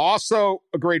 All right. Also,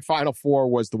 a great Final Four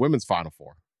was the women's Final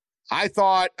Four. I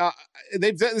thought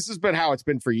this has been how it's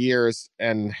been for years,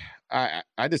 and I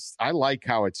like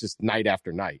how it's just night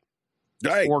after night.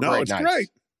 Right. It's great.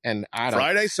 And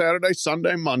Friday, Saturday,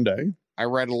 Sunday, Monday. I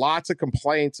read lots of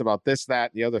complaints about this,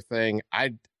 that, and the other thing.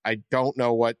 I don't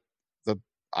know what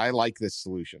I like this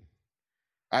solution.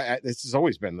 This has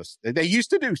always been this. They used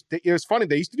to do. It was funny.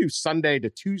 They used to do Sunday to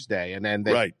Tuesday, and then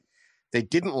they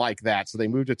didn't like that, so they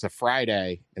moved it to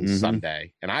Friday and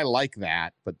Sunday. And I like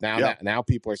that, but now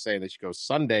people are saying they should go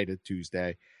Sunday to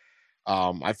Tuesday.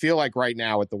 I feel like right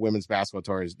now with the women's basketball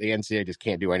tours, the NCAA just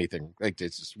can't do anything. Like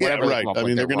it's just whatever. Yeah, right. I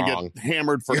mean, they're going to get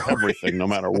hammered for everything, no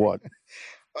matter what.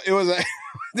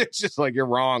 It's just like, you're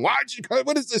wrong.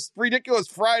 What is this ridiculous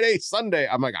Friday, Sunday?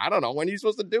 I'm like, I don't know. When are you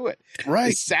supposed to do it?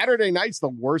 Right. Saturday night's the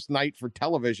worst night for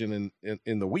television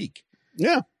in the week.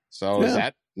 Yeah. So is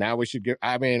that now we should get,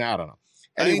 I don't know.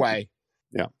 Anyway.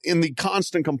 In the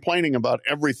constant complaining about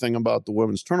everything about the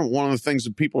women's tournament, one of the things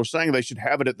that people are saying they should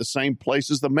have it at the same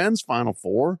place as the men's Final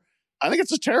Four. I think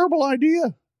it's a terrible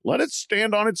idea. Let it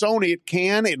stand on its own. It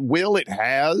can, it will, it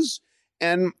has.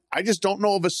 And I just don't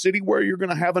know of a city where you're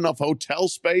going to have enough hotel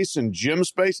space and gym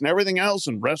space and everything else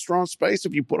and restaurant space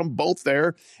if you put them both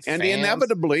there. And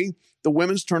inevitably, the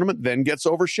women's tournament then gets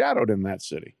overshadowed in that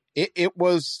city.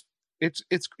 It's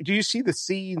do you see the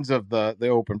scenes of the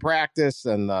open practice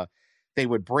and they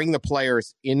would bring the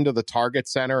players into the Target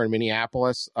Center in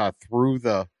Minneapolis through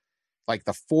the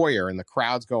foyer, and the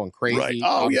crowd's going crazy. Right.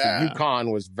 Oh, yeah.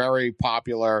 UConn was very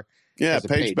popular. Yeah,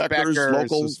 Paige Becker's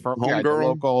local homegirl.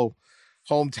 Local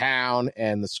hometown,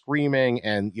 and the screaming,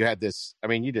 and you had this,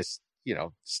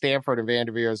 Stanford and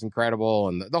Vanderveer is incredible,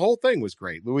 and the whole thing was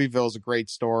great. Louisville's a great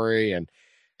story, and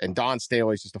Dawn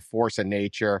Staley's just a force of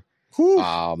nature.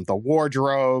 The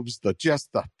wardrobes, the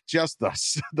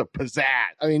pizzazz.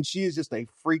 I mean, she is just a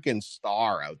freaking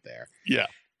star out there. Yeah.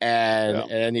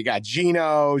 And you got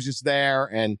Gino just there,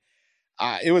 and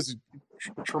it was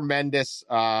tremendous.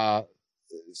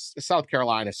 South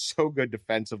Carolina is so good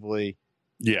defensively.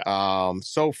 Yeah.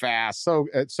 So fast, so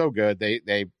good.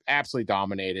 They absolutely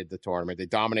dominated the tournament. They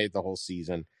dominated the whole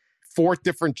season. 4th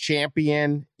different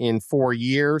champion in 4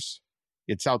 years.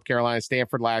 It's South Carolina,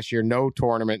 Stanford last year, no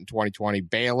tournament in 2020,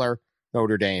 Baylor,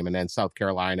 Notre Dame, and then South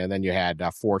Carolina. And then you had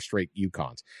 4 straight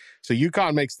UConns. So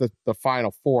UConn makes the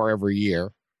Final Four every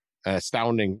year. An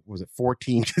astounding,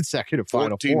 14 consecutive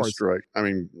Final Fours? 14 straight. I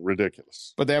mean,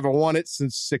 ridiculous. But they haven't won it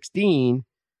since 16.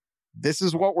 This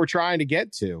is what we're trying to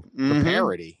get to, the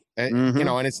parity. And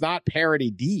it's not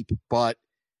parity deep, but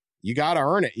you got to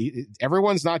earn it.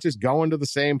 Everyone's not just going to the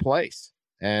same place.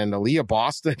 And Aaliyah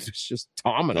Boston is just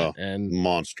dominant and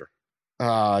monster.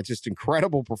 Just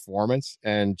incredible performance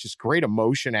and just great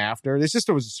emotion after. It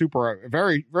was a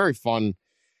very, very fun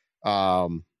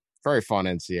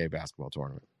NCAA basketball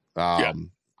tournament. I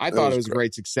thought it was a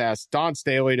great success. Dawn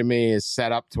Staley to me is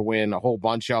set up to win a whole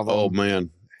bunch of them. Oh man,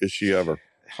 is she ever?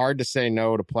 Hard to say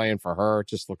no to playing for her. It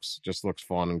just looks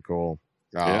fun and cool.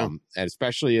 And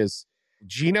especially as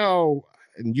Gino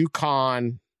and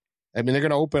UConn. I mean, they're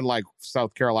going to open like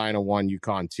South Carolina 1,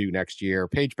 UConn 2 next year.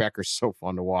 Paige Becker's so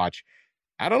fun to watch.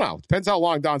 I don't know. Depends how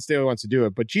long Dawn Staley wants to do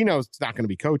it. But Gino's not going to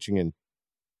be coaching in,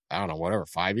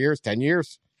 5 years, 10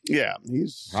 years. Yeah.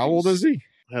 How old is he?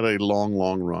 Had a long,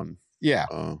 long run. Yeah.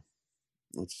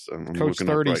 Coached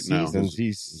 30 seasons.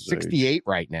 He's 68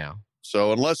 right now.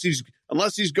 So unless he's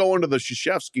going to the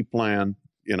Krzyzewski plan,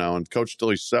 and coach till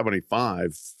he's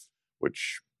 75,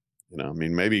 which,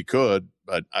 maybe he could,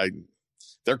 but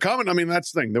they're coming. I mean,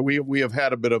 that's the thing that we have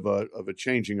had a bit of a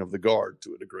changing of the guard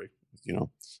to a degree.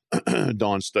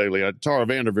 Dawn Staley. Tara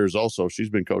Vanderveer's also, she's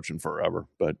been coaching forever,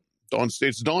 but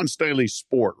it's Dawn Staley's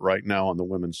sport right now on the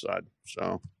women's side.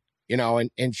 So,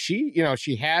 and she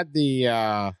had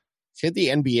the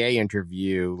NBA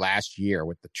interview last year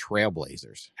with the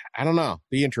Trailblazers. I don't know.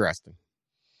 Be interesting.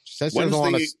 She says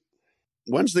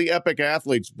when's the Epic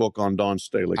Athletes book on Dawn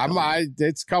Staley?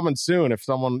 It's coming soon. If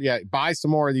someone, buy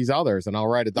some more of these others, and I'll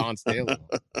write a Dawn Staley.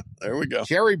 There we go.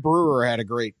 Jerry Brewer had a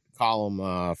great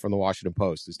column from the Washington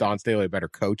Post. Is Dawn Staley a better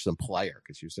coach than player?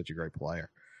 Because she was such a great player.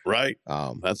 Right.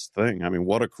 That's the thing. I mean,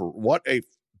 what a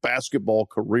basketball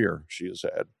career she has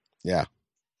had. Yeah.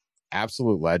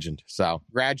 Absolute legend. So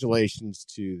congratulations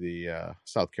to the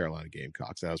South Carolina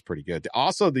Gamecocks. That was pretty good.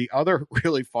 Also, the other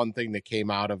really fun thing that came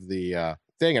out of the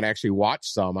thing, and actually watched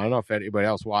some, I don't know if anybody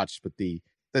else watched, but the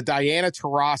Diana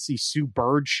Taurasi Sue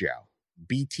Bird show,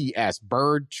 BTS,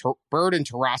 Bird and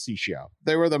Taurasi show.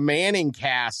 They were the Manning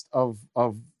cast of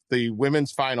the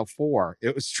women's Final Four.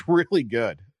 It was really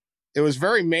good. It was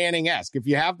very Manning-esque. If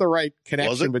you have the right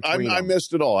connection between them. I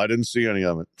missed it all. I didn't see any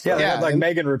of it. Yeah, they had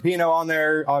Megan Rapinoe on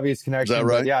there, obvious connection. Is that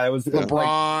right? Yeah, it was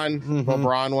LeBron.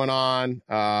 LeBron went on.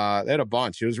 They had a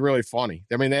bunch. It was really funny.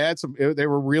 I mean, they had they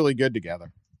were really good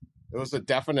together. It was a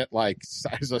definite,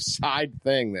 as a side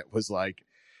thing that was I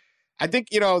think,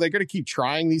 they're going to keep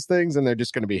trying these things and they're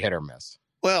just going to be hit or miss.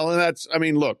 Well,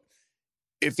 and look,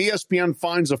 if ESPN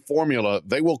finds a formula,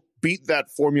 they will beat that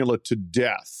formula to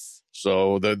death.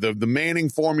 So the Manning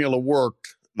formula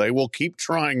worked. They will keep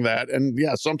trying that. And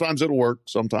yeah, sometimes it'll work.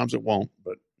 Sometimes it won't.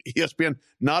 But ESPN,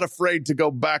 not afraid to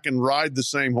go back and ride the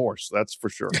same horse. That's for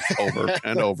sure. Over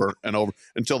and over and over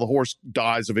until the horse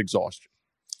dies of exhaustion.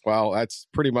 Well, that's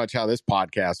pretty much how this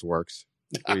podcast works.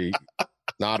 We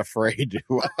not afraid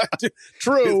to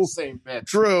True. the same bit.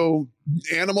 True.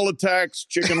 Animal attacks,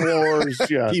 chicken wars.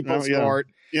 Yeah. People sport.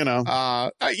 You know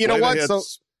what? So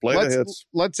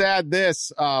let's add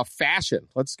this fashion.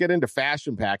 Let's get into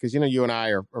fashion, Pat, because you and I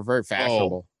are very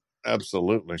fashionable. Oh,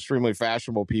 absolutely. Extremely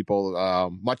fashionable people,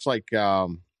 much like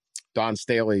Dawn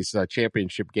Staley's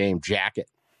championship game jacket.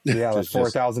 Yeah, the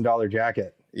 $4,000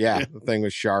 jacket. Yeah, the thing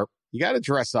was sharp. You got to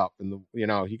dress up, and you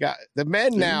got the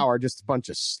men now are just a bunch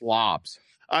of slobs.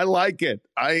 I like it.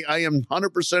 I am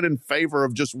 100% in favor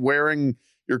of just wearing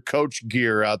your coach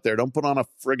gear out there. Don't put on a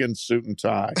friggin' suit and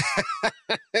tie.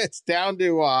 It's down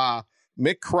to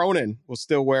Mick Cronin will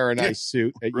still wear a nice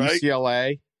suit at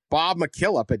UCLA. Bob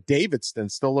McKillop at Davidson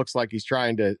still looks like he's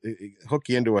trying to hook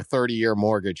you into a 30-year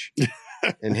mortgage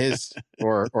in his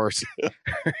or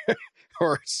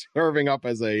serving up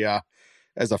as a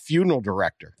funeral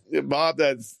director. Yeah, Bob,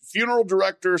 that funeral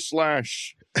director /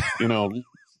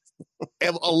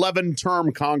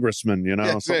 11-term congressman,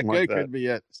 something like that. Could be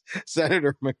it.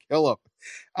 Senator McKillop.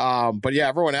 But yeah,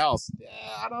 everyone else,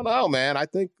 I don't know, man. I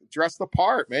think dress the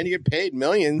part, man. You get paid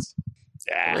millions.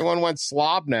 Yeah. Everyone went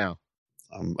slob now.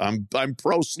 I'm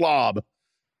pro slob.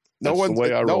 No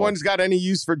one's got any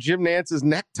use for Jim Nance's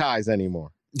neckties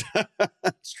anymore.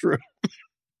 That's true.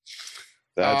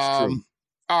 That's true.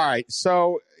 All right.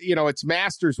 So, it's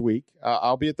Masters week.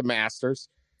 I'll be at the Masters.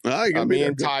 You're gonna be me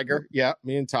and Tiger. Yeah,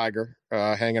 me and Tiger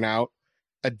hanging out.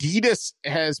 Adidas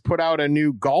has put out a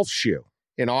new golf shoe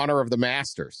in honor of the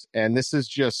Masters. And this is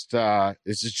just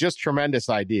tremendous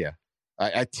idea.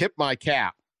 I tip my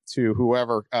cap to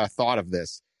whoever thought of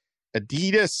this.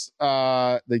 Adidas,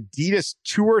 the Adidas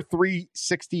Tour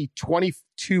 360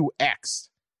 22X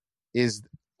is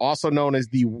also known as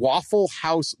the Waffle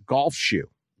House golf shoe.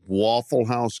 Waffle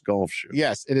House golf shoe.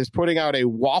 Yes, it is putting out a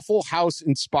Waffle House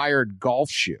inspired golf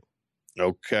shoe.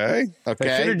 Okay.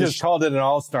 They should have just called it an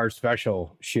all-star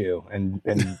special shoe, and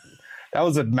that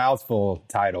was a mouthful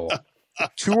title.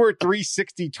 Tour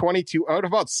 360 22. What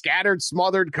about scattered,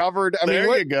 smothered, covered?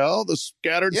 There you go. The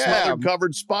scattered, smothered,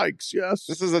 covered spikes. Yes.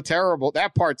 This is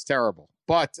that part's terrible.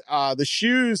 But the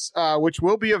shoes, which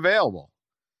will be available,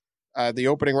 the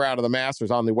opening round of the Masters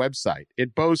on the website.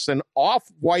 It boasts an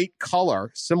off-white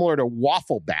color similar to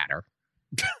waffle batter.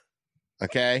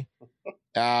 Okay.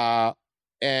 And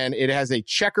it has a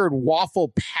checkered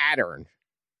waffle pattern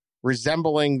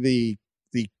resembling the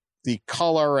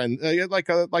color and like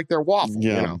their waffle,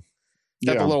 Got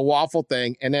the little waffle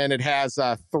thing. And then it has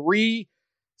the three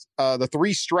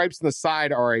stripes on the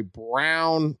side are a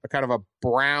brown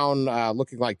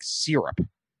looking like syrup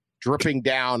dripping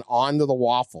down onto the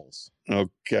waffles.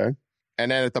 Okay.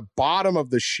 And then at the bottom of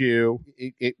the shoe,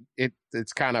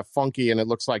 it's kind of funky and it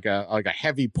looks like a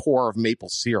heavy pour of maple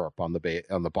syrup on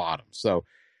the bottom. So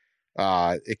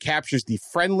it captures the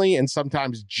friendly and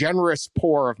sometimes generous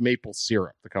pour of maple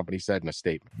syrup, the company said in a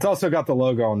statement. It's also got the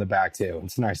logo on the back too.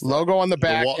 It's nice. Logo on the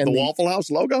back. The Waffle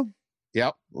House logo?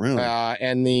 Yep. Really?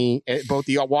 And both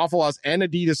the Waffle House and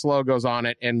Adidas logos on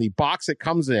it, and the box it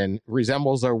comes in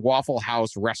resembles a Waffle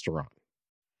House restaurant.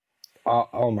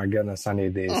 Oh my goodness, I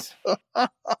need these.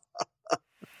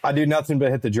 I do nothing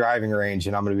but hit the driving range,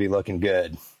 and I'm going to be looking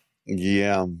good.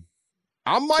 Yeah.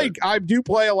 I do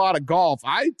play a lot of golf.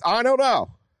 I don't know.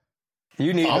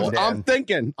 You need them,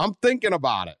 Dan. I'm thinking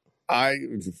about it. I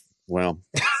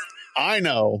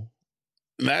know.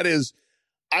 And that is,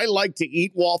 I like to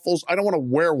eat waffles. I don't want to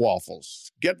wear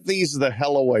waffles. Get these the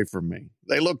hell away from me.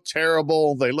 They look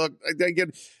terrible. They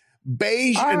get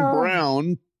beige and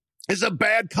brown is a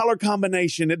bad color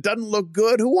combination. It doesn't look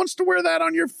good. Who wants to wear that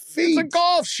on your feet? It's a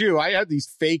golf shoe. I had these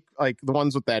fake, like the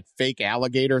ones with that fake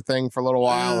alligator thing for a little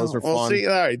while. Those are fun. See,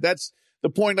 all right, that's the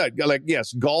point.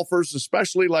 Yes, golfers,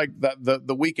 especially like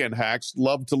the weekend hacks,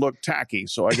 love to look tacky.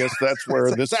 So I guess that's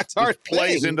where this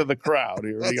plays into the crowd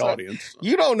here, the audience.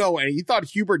 You don't know any. You thought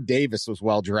Hubert Davis was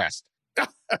well dressed.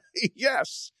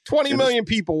 Yes. 20 million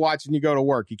people watching you go to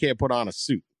work. You can't put on a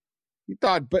suit. You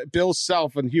thought Bill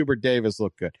Self and Hubert Davis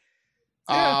look good.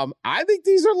 Yeah. I think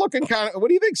these are looking kind of. What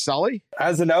do you think, Sully?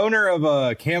 As an owner of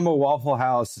a Camel Waffle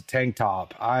House tank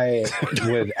top, I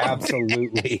would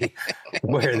absolutely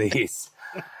wear these.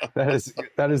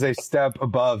 That is a step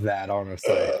above that,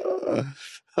 honestly.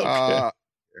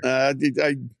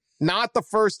 Not the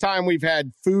first time we've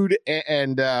had food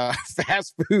and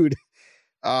fast food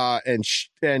and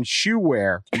shoe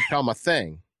wear become a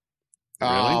thing.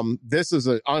 Really? This is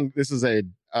the.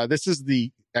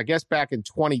 I guess back in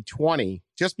 2020,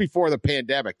 just before the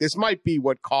pandemic, this might be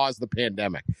what caused the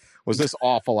pandemic, was this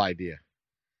awful idea.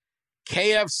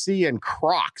 KFC and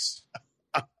Crocs.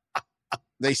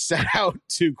 They set out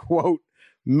to, quote,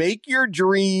 make your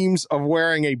dreams of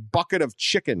wearing a bucket of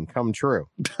chicken come true.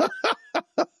 They're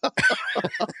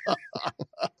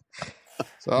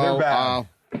bad.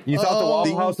 You thought the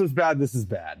Waffle House was bad? This is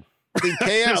bad. The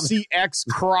KFC X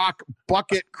Croc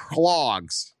bucket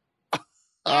clogs.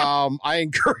 I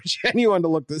encourage anyone to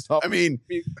look this up. I mean,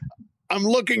 I'm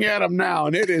looking at them now,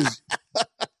 and it is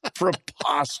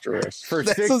preposterous. For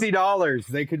 $60,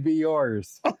 they could be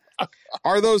yours.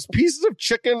 Are those pieces of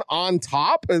chicken on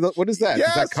top? What is that? Yes.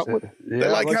 Is that They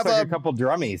have a couple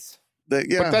drummies. But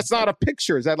that's not a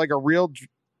picture. Is that like a real?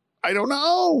 I don't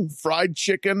know. Fried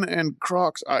chicken and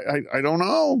Crocs. I don't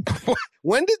know.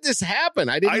 When did this happen?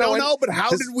 I don't know. But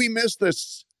how did we miss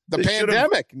this? The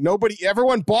pandemic.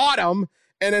 Everyone bought them.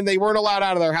 And then they weren't allowed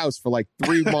out of their house for like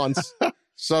 3 months.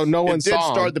 So no one saw them. It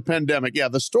did start the pandemic. Yeah,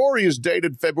 the story is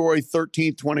dated February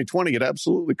 13th, 2020. It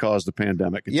absolutely caused the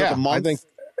pandemic. It took a month. I think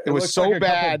it was so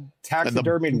bad.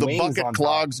 Taxidermy the wings bucket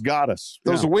clogs got us.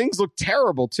 Those wings look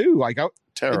terrible, too.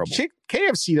 Terrible.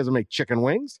 KFC doesn't make chicken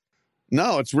wings.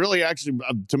 No, it's really actually,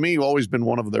 to me, always been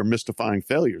one of their mystifying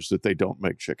failures that they don't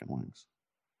make chicken wings.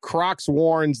 Crocs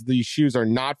warns these shoes are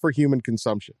not for human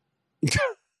consumption.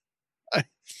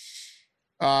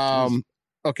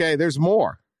 Okay, there's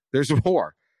more.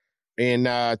 In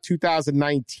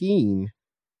 2019,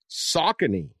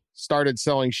 Saucony started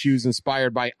selling shoes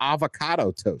inspired by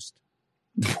avocado toast.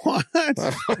 What?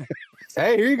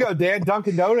 Hey, here you go, Dan.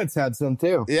 Dunkin' Donuts had some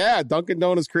too. Yeah, Dunkin'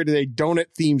 Donuts created a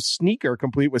donut-themed sneaker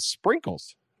complete with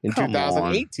sprinkles in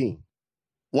 2018.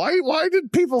 Why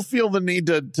did people feel the need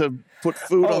to put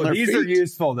food on their feet? These are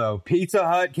useful, though. Pizza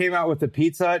Hut came out with a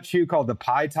Pizza Hut shoe called the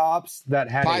Pie Tops that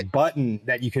had a button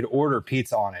that you could order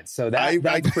pizza on it. So that's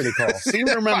pretty cool. I seem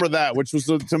to remember that, which was,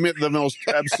 to me, the most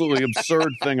absolutely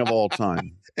absurd thing of all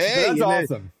time. Hey, that's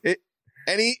awesome.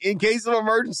 In case of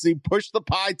emergency, push the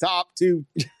Pie Top to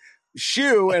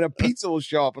shoe and a pizza will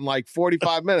show up in like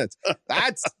 45 minutes.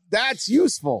 That's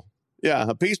useful. Yeah,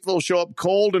 a pizza will show up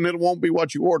cold and it won't be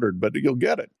what you ordered, but you'll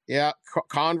get it. Yeah,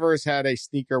 Converse had a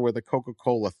sneaker with a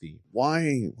Coca-Cola theme.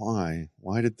 Why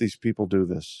did these people do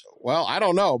this? Well, I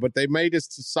don't know, but they may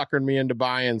just suckered me into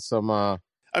buying some. I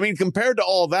mean, compared to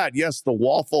all that, yes, the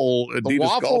Adidas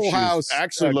Waffle House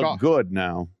actually look good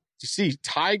now. You see,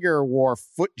 Tiger wore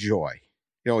FootJoy.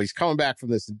 You know, he's coming back from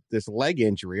this leg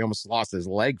injury. He almost lost his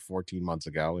leg 14 months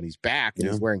ago, and he's back, and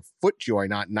he's wearing FootJoy,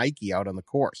 not Nike, out on the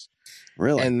course.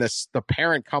 Really? And the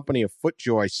parent company of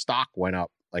FootJoy stock went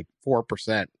up like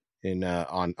 4%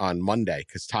 on Monday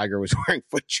because Tiger was wearing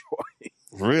FootJoy.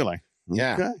 Really?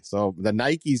 Yeah. Okay. So the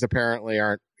Nikes apparently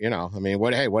aren't. I mean,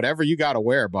 whatever you got to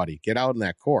wear, buddy, get out in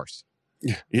that course.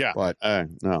 Yeah. But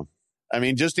no, I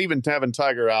mean, just even having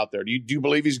Tiger out there, do you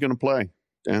believe he's going to play,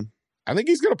 Dan? I think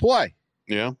he's going to play.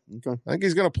 Yeah. Okay. I think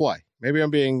he's going to play. Maybe I'm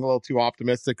being a little too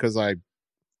optimistic because I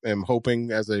am hoping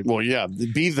be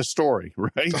the story,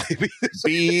 right?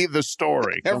 Be the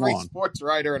story. Every sports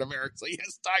writer in America say,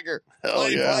 yes, Tiger,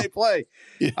 play.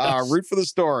 Yes. Root for the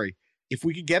story. if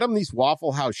we could get him these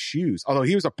Waffle House shoes, although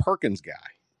he was a Perkins guy.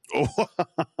 Oh.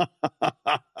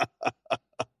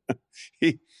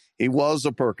 He was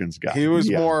a Perkins guy. He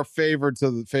was more favored to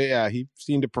the he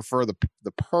seemed to prefer the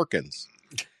Perkins.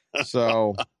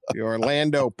 So the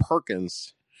Orlando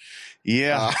Perkins.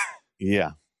 Yeah.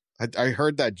 Yeah. I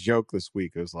heard that joke this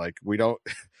week. It was like, we don't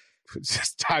is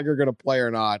this Tiger gonna play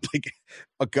or not? Like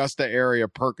Augusta area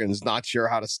Perkins, not sure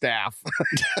how to staff.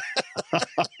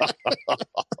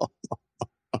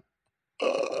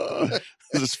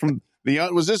 Is this from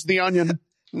was this The Onion?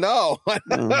 No, I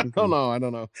don't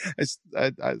know. I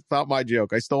thought my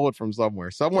joke. I stole it from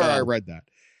somewhere. I read that.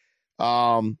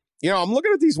 I'm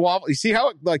looking at these waffles. You see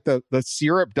how like the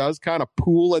syrup does kind of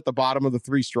pool at the bottom of the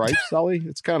three stripes, Sully?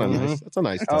 It's kind of nice. That's a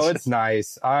nice touch. Oh, it's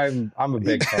nice. I'm a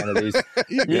big fan of these.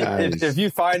 If you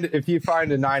find a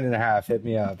 9.5, hit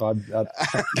me up.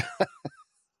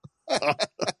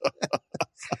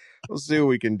 We'll see what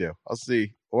we can do. I'll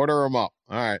see. Order them up.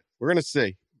 All right, we're gonna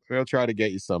see. We'll try to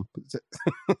get you some.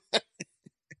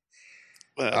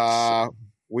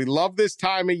 We love this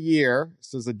time of year,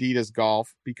 says Adidas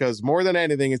Golf, because more than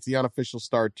anything, it's the unofficial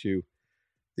start to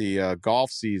the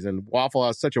golf season. Waffle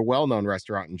House is such a well-known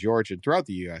restaurant in Georgia and throughout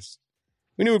the U.S.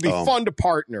 We knew it would be fun to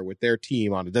partner with their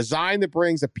team on a design that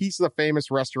brings a piece of the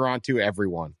famous restaurant to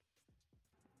everyone.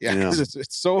 Yeah, because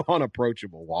it's so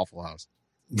unapproachable, Waffle House.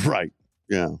 Right.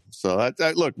 Yeah. So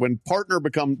that look, when partner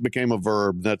became a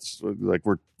verb, that's like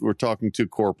we're talking too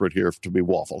corporate here to be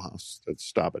Waffle House. Let's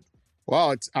stop it.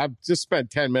 Well, I've just spent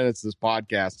 10 minutes of this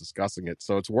podcast discussing it,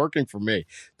 so it's working for me.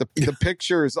 The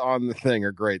pictures on the thing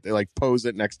are great. They like pose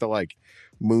it next to like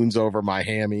moons over my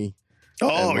hammy.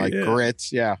 Oh, and, like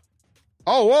grits. Yeah.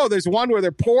 Oh, whoa! There's one where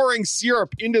they're pouring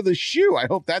syrup into the shoe. I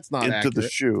hope that's not accurate. The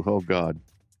shoe. Oh God.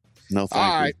 No, thank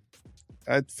you. All right.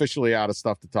 Officially out of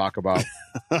stuff to talk about.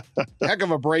 Heck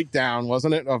of a breakdown,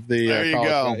 wasn't it? Of the there you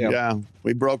go. Yeah,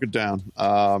 we broke it down.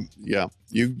 Yeah,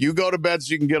 you go to bed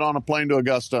so you can get on a plane to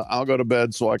Augusta. I'll go to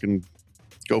bed so I can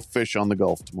go fish on the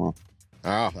Gulf tomorrow.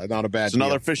 Oh, that's not a bad. It's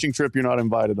another fishing trip you're not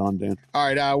invited on, Dan.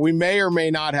 All right, we may or may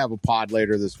not have a pod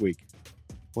later this week.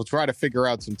 We'll try to figure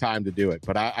out some time to do it,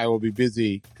 but I will be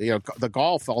busy. The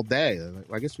golf all day.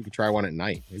 I guess we could try one at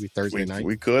night, maybe Thursday night.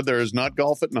 We could. There is not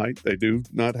golf at night. They do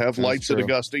not have lights at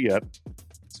Augusta yet.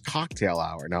 It's cocktail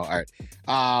hour. No, all right.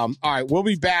 All right, we'll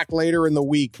be back later in the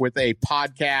week with a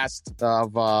podcast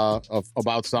of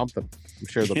about something. I'm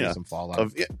sure there'll be some fallout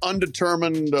of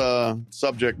undetermined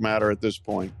subject matter at this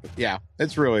point. Yeah,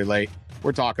 it's really late.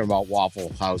 We're talking about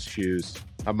Waffle House shoes.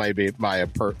 I'm about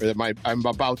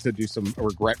to do some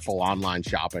regretful online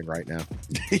shopping right now.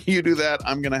 You do that,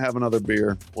 I'm going to have another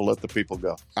beer. We'll let the people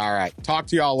go. All right. Talk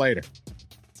to y'all later.